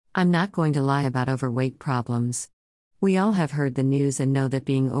I'm not going to lie about overweight problems. We all have heard the news and know that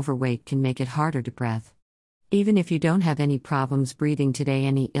being overweight can make it harder to breathe. Even if you don't have any problems breathing today,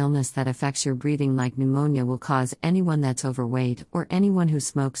 any illness that affects your breathing, like pneumonia, will cause anyone that's overweight or anyone who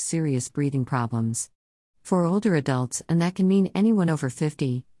smokes serious breathing problems. For older adults, and that can mean anyone over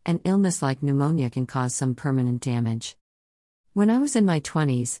 50, an illness like pneumonia can cause some permanent damage. When I was in my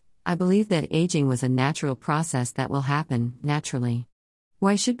 20s, I believed that aging was a natural process that will happen naturally.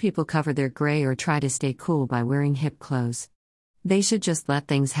 Why should people cover their gray or try to stay cool by wearing hip clothes? They should just let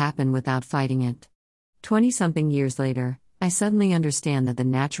things happen without fighting it. 20-something years later, I suddenly understand that the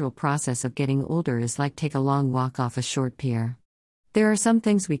natural process of getting older is like take a long walk off a short pier. There are some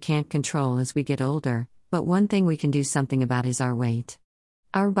things we can't control as we get older, but one thing we can do something about is our weight.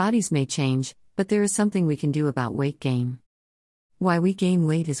 Our bodies may change, but there is something we can do about weight gain. Why we gain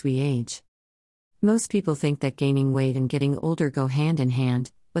weight as we age. Most people think that gaining weight and getting older go hand in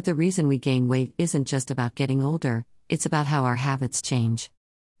hand, but the reason we gain weight isn't just about getting older, it's about how our habits change.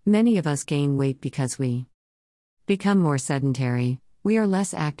 Many of us gain weight because we become more sedentary, we are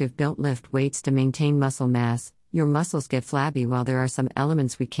less active, don't lift weights to maintain muscle mass, your muscles get flabby. While there are some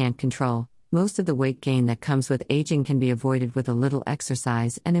elements we can't control, most of the weight gain that comes with aging can be avoided with a little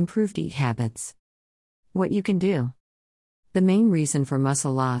exercise and improved eat habits. What you can do. The main reason for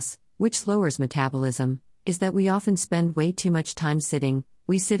muscle loss, which lowers metabolism, is that we often spend way too much time sitting.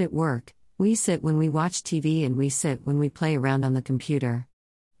 We sit at work, we sit when we watch TV, and we sit when we play around on the computer.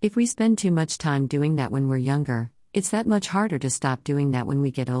 If we spend too much time doing that when we're younger, it's that much harder to stop doing that when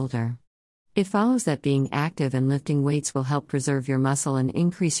we get older. It follows that being active and lifting weights will help preserve your muscle and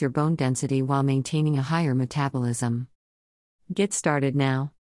increase your bone density while maintaining a higher metabolism. Get started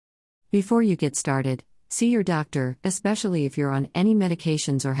now. Before you get started, see your doctor, especially if you're on any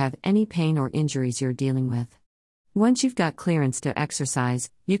medications or have any pain or injuries you're dealing with. Once you've got clearance to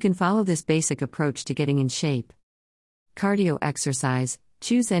exercise, you can follow this basic approach to getting in shape. Cardio exercise.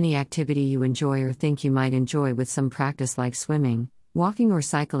 Choose any activity you enjoy or think you might enjoy with some practice, like swimming, walking, or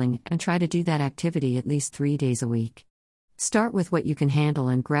cycling, and try to do that activity at least 3 days a week. Start with what you can handle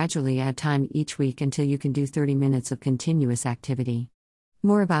and gradually add time each week until you can do 30 minutes of continuous activity.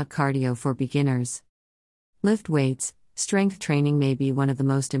 More about cardio for beginners. Lift weights. Strength training may be one of the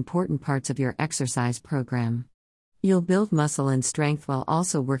most important parts of your exercise program. You'll build muscle and strength while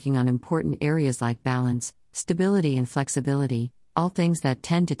also working on important areas like balance, stability, and flexibility, all things that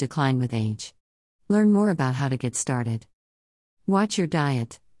tend to decline with age. Learn more about how to get started. Watch your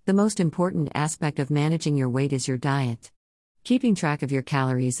diet. The most important aspect of managing your weight is your diet. Keeping track of your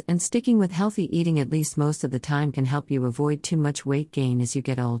calories and sticking with healthy eating at least most of the time can help you avoid too much weight gain as you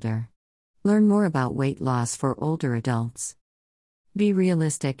get older. Learn more about weight loss for older adults. Be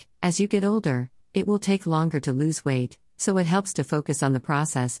realistic. As you get older, it will take longer to lose weight, so it helps to focus on the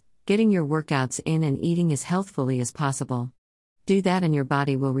process, getting your workouts in and eating as healthfully as possible. Do that and your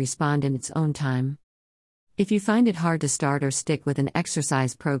body will respond in its own time. If you find it hard to start or stick with an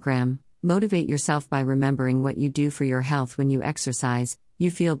exercise program, motivate yourself by remembering what you do for your health. When you exercise, you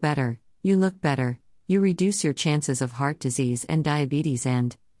feel better, you look better, you reduce your chances of heart disease and diabetes,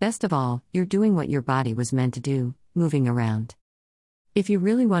 and, best of all, you're doing what your body was meant to do, moving around. If you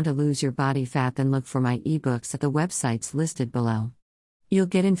really want to lose your body fat, then look for my ebooks at the websites listed below. You'll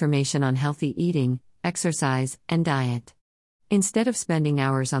get information on healthy eating, exercise, and diet. Instead of spending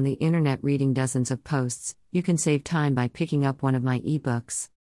hours on the internet reading dozens of posts, you can save time by picking up one of my ebooks.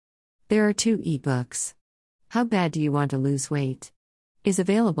 There are 2 ebooks. How Bad Do You Want to Lose Weight? Is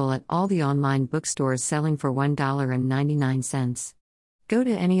available at all the online bookstores, selling for $1.99. Go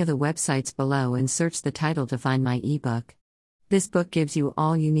to any of the websites below and search the title to find my ebook. This book gives you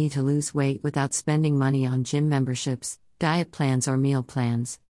all you need to lose weight without spending money on gym memberships, diet plans, or meal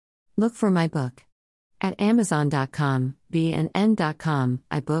plans. Look for my book at Amazon.com, BNN.com,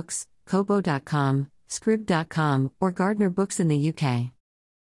 iBooks, Kobo.com, Scribd.com, or Gardner Books in the UK.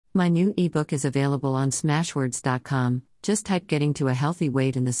 My new ebook is available on Smashwords.com. Just type "Getting to a Healthy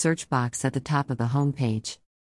Weight" in the search box at the top of the homepage.